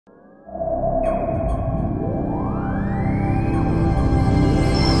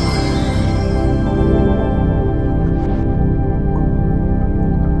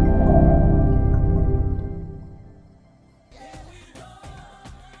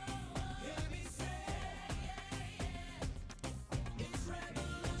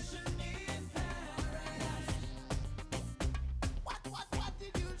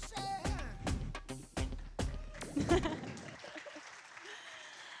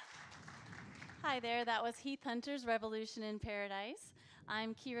Hi there, that was Heath Hunter's Revolution in Paradise.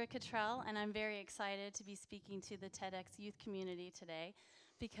 I'm Kerah Cottrell, and I'm very excited to be speaking to the TEDx youth community today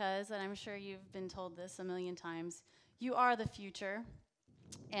because, and I'm sure you've been told this a million times, you are the future,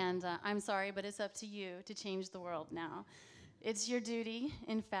 and I'm sorry, but it's up to you to change the world now. It's your duty,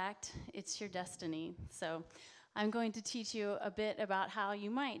 in fact, it's your destiny. So I'm going to teach you a bit about how you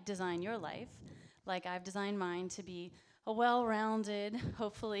might design your life, like I've designed mine to be a well-rounded,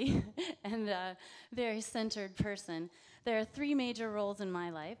 hopefully, and very centered person. There are three major roles in my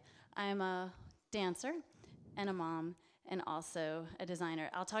life. I'm a dancer and a mom and also a designer.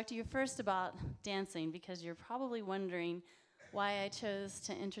 I'll talk to you first about dancing because you're probably wondering why I chose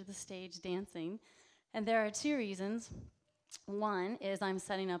to enter the stage dancing. And there are two reasons. One is I'm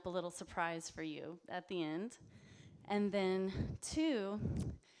setting up a little surprise for you at the end. And then two,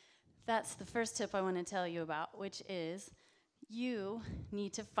 that's the first tip I want to tell you about, which is you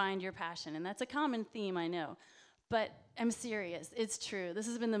need to find your passion. And that's a common theme, I know. But I'm serious. It's true. This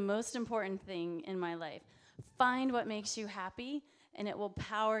has been the most important thing in my life. Find what makes you happy, and it will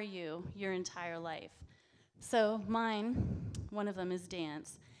power you your entire life. So mine, one of them is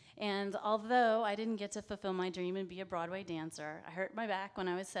dance. And although I didn't get to fulfill my dream and be a Broadway dancer, I hurt my back when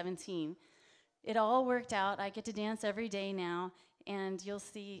I was 17. It all worked out. I get to dance every day now, and you'll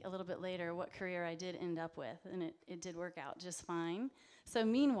see a little bit later what career I did end up with, and it did work out just fine. So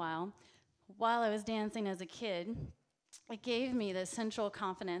meanwhile, while I was dancing as a kid, it gave me the central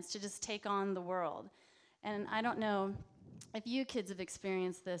confidence to just take on the world. And I don't know if you kids have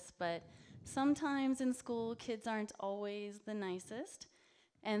experienced this, but sometimes in school, kids aren't always the nicest.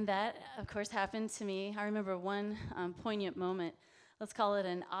 And that, of course, happened to me. I remember one poignant moment. Let's call it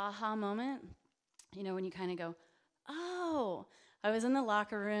an aha moment. You know, when you kind of go, oh. I was in the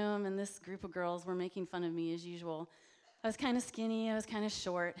locker room, and this group of girls were making fun of me as usual. I was kind of skinny, I was kind of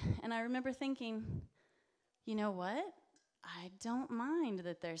short, and I remember thinking, you know what? I don't mind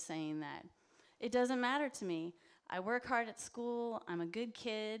that they're saying that. It doesn't matter to me. I work hard at school, I'm a good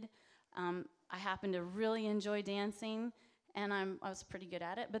kid, I happen to really enjoy dancing, and I was pretty good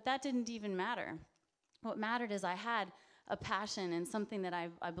at it, but that didn't even matter. What mattered is I had a passion and something that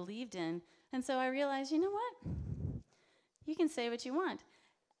I believed in, and so I realized, you know what? You can say what you want.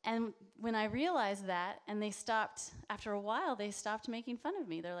 And when I realized that, and they stopped, after a while, they stopped making fun of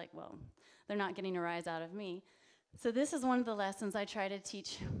me. They're like, well, they're not getting a rise out of me. So this is one of the lessons I try to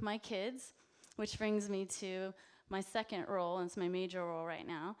teach my kids, which brings me to my second role, and it's my major role right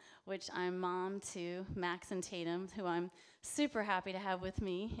now, which I'm mom to Max and Tatum, who I'm super happy to have with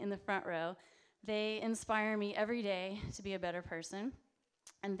me in the front row. They inspire me every day to be a better person,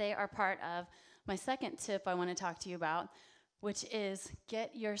 and they are part of my second tip I want to talk to you about, which is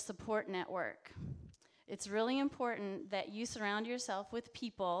get your support network. It's really important that you surround yourself with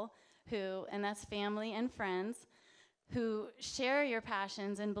people who, and that's family and friends, who share your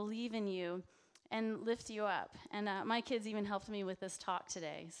passions and believe in you and lift you up. And my kids even helped me with this talk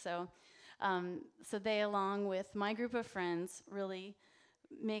today. So they, along with my group of friends, really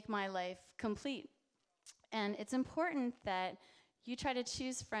make my life complete. And it's important that you try to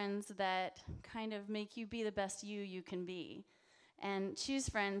choose friends that kind of make you be the best you can be. And choose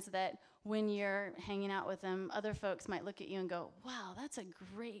friends that when you're hanging out with them, other folks might look at you and go, wow, that's a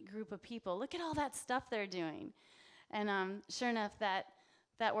great group of people. Look at all that stuff they're doing. And sure enough, that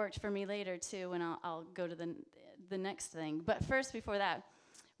worked for me later too, and I'll go to the next thing. But first, before that,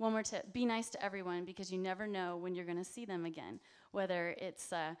 one more tip. Be nice to everyone because you never know when you're going to see them again. Whether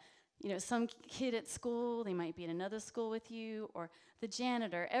it's some kid at school, they might be in another school with you, or the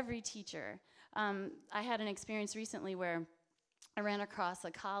janitor, every teacher. I had an experience recently where I ran across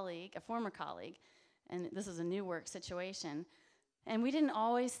a former colleague, and this is a new work situation, and we didn't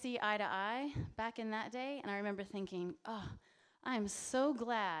always see eye to eye back in that day, and I remember thinking, oh, I am so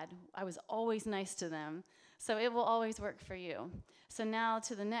glad I was always nice to them, so it will always work for you. So now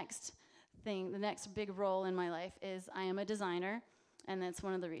to the next thing, the next big role in my life is I am a designer, and that's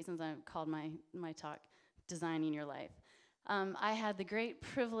one of the reasons I called my talk Designing Your Life. I had the great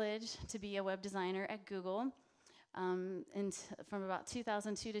privilege to be a web designer at Google from about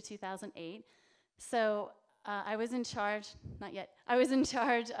 2002 to 2008. So I was in charge, not yet, I was in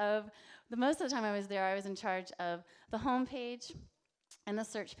charge of, most of the time I was there, I was in charge of the home page and the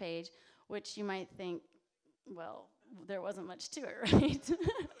search page, which you might think, well, there wasn't much to it, right?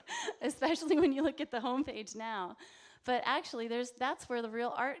 Especially when you look at the home page now. But actually, that's where the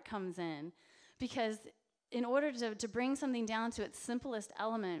real art comes in. Because in order to bring something down to its simplest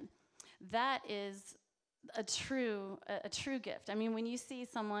element, that is a true gift. I mean, when you see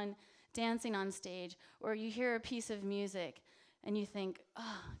someone dancing on stage, or you hear a piece of music and you think,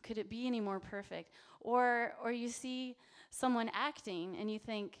 oh, could it be any more perfect? Or you see someone acting and you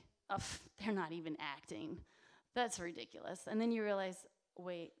think, oh, they're not even acting. That's ridiculous. And then you realize,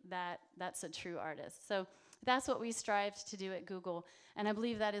 wait, that's a true artist. So that's what we strive to do at Google, and I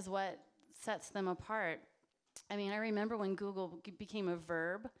believe that is what sets them apart. I mean, I remember when Google became a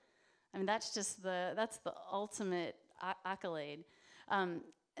verb. I mean, that's the ultimate accolade. And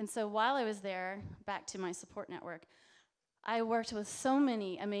so while I was there, back to my support network, I worked with so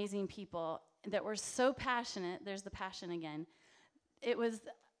many amazing people that were so passionate. There's the passion again.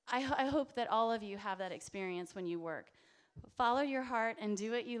 I hope that all of you have that experience when you work. Follow your heart and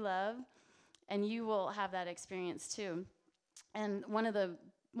do what you love, and you will have that experience too. And one of the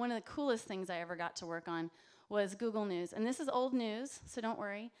coolest things I ever got to work on was Google News. And this is old news, so don't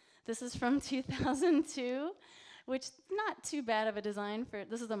worry. This is from 2002, which is not too bad of a design for,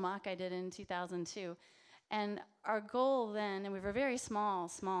 this is a mock I did in 2002. And our goal then, and we were a very small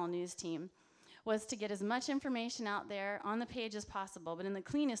news team, was to get as much information out there on the page as possible, but in the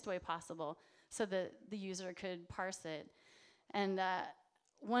cleanest way possible, so that the user could parse it. And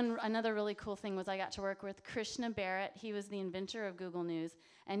another really cool thing was I got to work with Krishna Barrett. He was the inventor of Google News,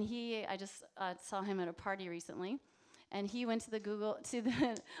 and I just saw him at a party recently, and he went to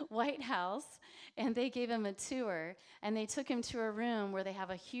the White House, and they gave him a tour, and they took him to a room where they have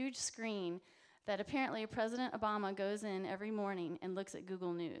a huge screen that apparently President Obama goes in every morning and looks at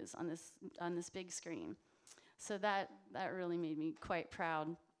Google News on this big screen. So that really made me quite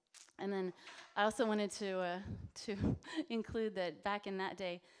proud. And then I also wanted to include that back in that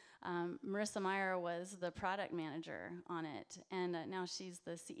day, Marissa Meyer was the product manager on it, and now she's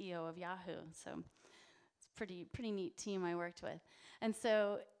the CEO of Yahoo. So it's a pretty neat team I worked with. And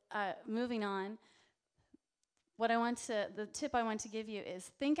so moving on, the tip I want to give you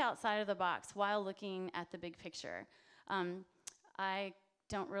is think outside of the box while looking at the big picture. I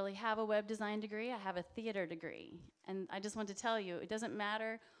don't really have a web design degree. I have a theater degree. And I just want to tell you, it doesn't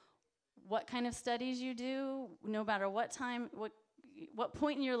matter what kind of studies you do, no matter what time, what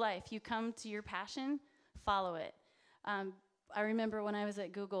point in your life you come to your passion, follow it. I remember when I was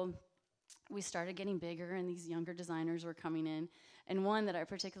at Google, we started getting bigger and these younger designers were coming in, and one that I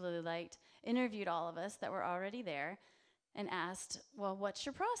particularly liked interviewed all of us that were already there and asked, well, what's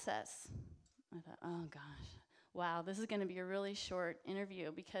your process? I thought, oh gosh, wow, this is gonna be a really short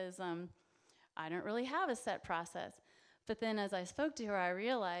interview because I don't really have a set process. But then as I spoke to her, I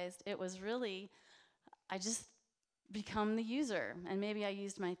realized it was really, I just become the user, and maybe I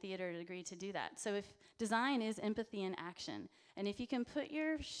used my theater degree to do that. So if design is empathy in action, and if you can put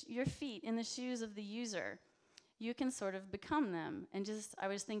your feet in the shoes of the user, you can sort of become them. And I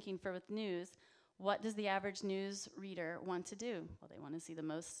was thinking with news, what does the average news reader want to do? Well, they want to see the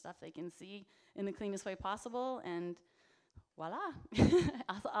most stuff they can see in the cleanest way possible, and voila.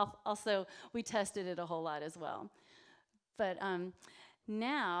 Also, we tested it a whole lot as well. But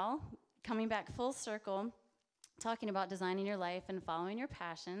now, coming back full circle, talking about designing your life and following your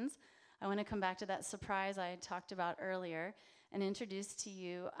passions, I want to come back to that surprise I talked about earlier and introduce to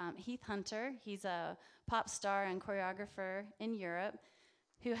you Heath Hunter. He's a pop star and choreographer in Europe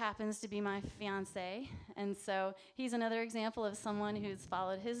who happens to be my fiancé. And so he's another example of someone who's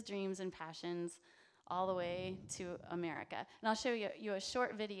followed his dreams and passions all the way to America. And I'll show you a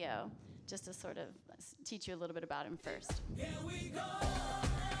short video just to sort of teach you a little bit about him first. Here we go.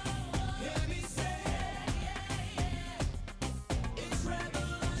 Hear me say, it's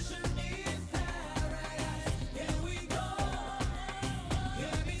revolution in paradise. Here we go.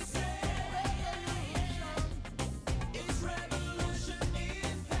 Hear me say, it's revolution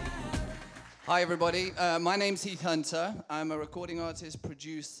in paradise. Hi everybody, my name's Heath Hunter. I'm a recording artist,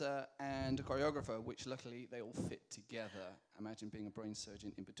 producer, and a choreographer, which luckily they all fit together. Imagine being a brain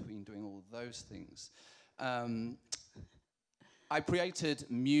surgeon in between doing all those things. I created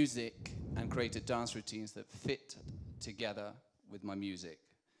music and created dance routines that fit together with my music.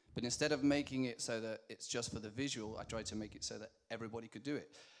 But instead of making it so that it's just for the visual, I tried to make it so that everybody could do it.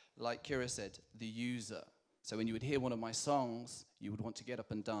 Like Kerah said, the user. So when you would hear one of my songs, you would want to get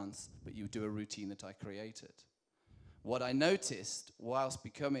up and dance, but you would do a routine that I created. What I noticed whilst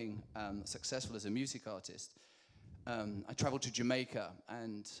becoming successful as a music artist, I traveled to Jamaica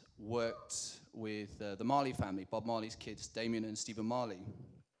and worked with the Marley family, Bob Marley's kids, Damien and Stephen Marley.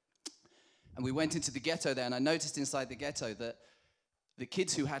 And we went into the ghetto there, and I noticed inside the ghetto that the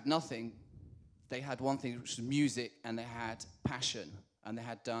kids who had nothing, they had one thing, which was music, and they had passion, and they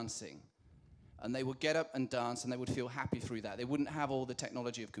had dancing. And they would get up and dance, and they would feel happy through that. They wouldn't have all the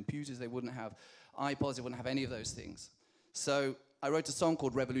technology of computers, they wouldn't have iPods, they wouldn't have any of those things. So I wrote a song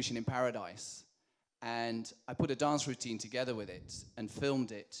called Revolution in Paradise. And I put a dance routine together with it and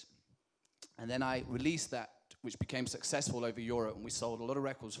filmed it. And then I released that, which became successful over Europe, and we sold a lot of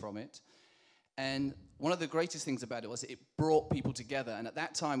records from it. And one of the greatest things about it was it brought people together. And at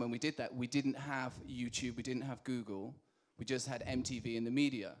that time when we did that, we didn't have YouTube, we didn't have Google, we just had MTV and the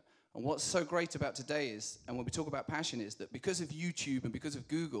media. And what's so great about today is, and when we talk about passion, is that because of YouTube and because of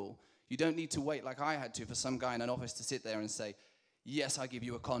Google, you don't need to wait like I had to for some guy in an office to sit there and say, yes, I give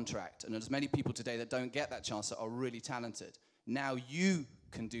you a contract. And there's many people today that don't get that chance that are really talented. Now you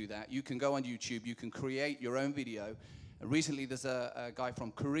can do that. You can go on YouTube, you can create your own video. And recently there's a guy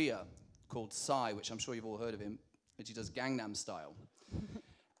from Korea called Psy, which I'm sure you've all heard of him, which he does Gangnam Style.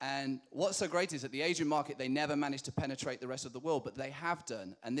 And what's so great is that the Asian market, they never managed to penetrate the rest of the world, but they have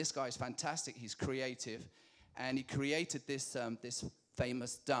done. And this guy is fantastic. He's creative. And he created this, this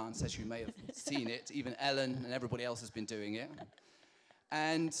famous dance, as you may have seen it. Even Ellen and everybody else has been doing it.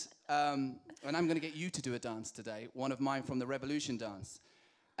 And I'm going to get you to do a dance today, one of mine from the Revolution dance.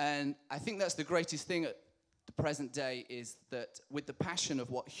 And I think that's the greatest thing at the present day, is that with the passion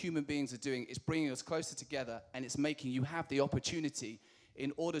of what human beings are doing, it's bringing us closer together, and it's making you have the opportunity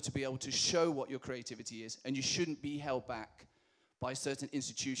in order to be able to show what your creativity is. And you shouldn't be held back by certain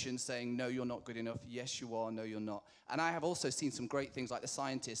institutions saying, no, you're not good enough. Yes, you are. No, you're not. And I have also seen some great things like The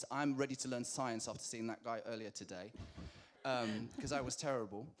Scientist. I'm ready to learn science after seeing that guy earlier today, because I was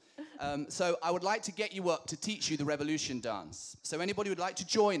terrible. So I would like to get you up to teach you the Revolution dance. So anybody who would like to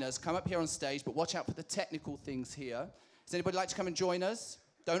join us, come up here on stage, but watch out for the technical things here. Does anybody like to come and join us?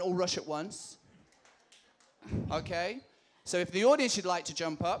 Don't all rush at once. Okay. So if the audience would like to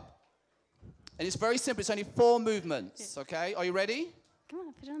jump up, and it's very simple, it's only 4 movements, okay? Are you ready? Come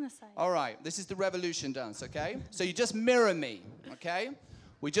on, put it on the side. All right, this is the Revolution dance, okay? So you just mirror me, okay?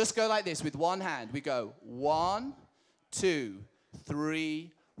 We just go like this with one hand. We go 1, 2,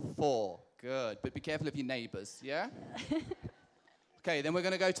 3, 4. Good, but be careful of your neighbors, yeah? Okay, then we're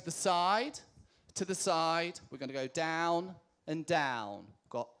going to go to the side. We're going to go down and down.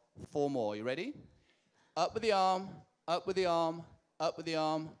 Got 4 more. You ready? Up with the arm. Up with the arm, up with the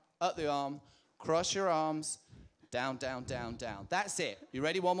arm, up the arm, cross your arms, down, down, down, down. That's it. You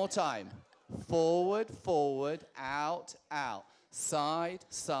ready? One more time. Forward, forward, out, out. Side,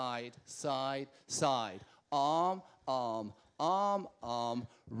 side, side, side. Arm, arm, arm, arm,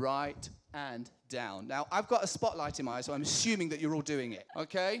 right and down. Now, I've got a spotlight in my eye, so I'm assuming that you're all doing it,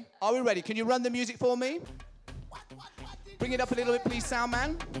 okay? Are we ready? Can you run the music for me? Bring it up a little bit, please, sound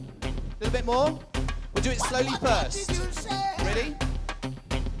man. A little bit more. We'll do it slowly first. Ready?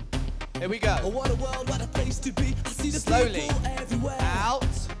 Here we go. What a world, what a place to be. I see the slowly. Everywhere. Out.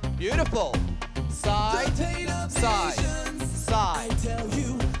 Beautiful. Side. Side. Side.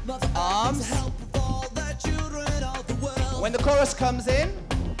 Arms. When the chorus comes in,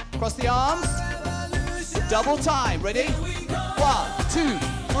 cross the arms. Double time. Ready? 1, 2,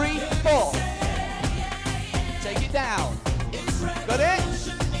 3, 4. Take it down. Got it?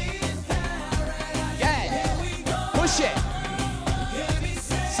 Push it.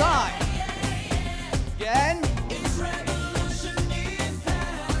 Side. Again.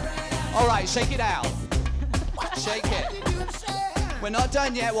 All right, shake it out. Shake it. We're not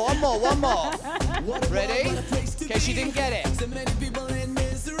done yet. One more. Ready? In case you didn't get it.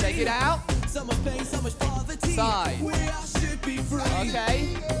 Take it out. Side.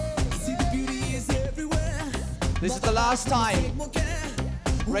 Okay. This is the last time.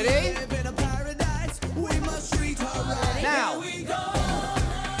 Ready? Now,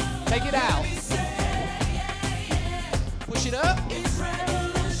 take it out. Push it up.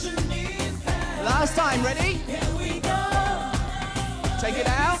 Last time, ready? Take it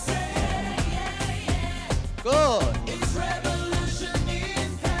out. Good.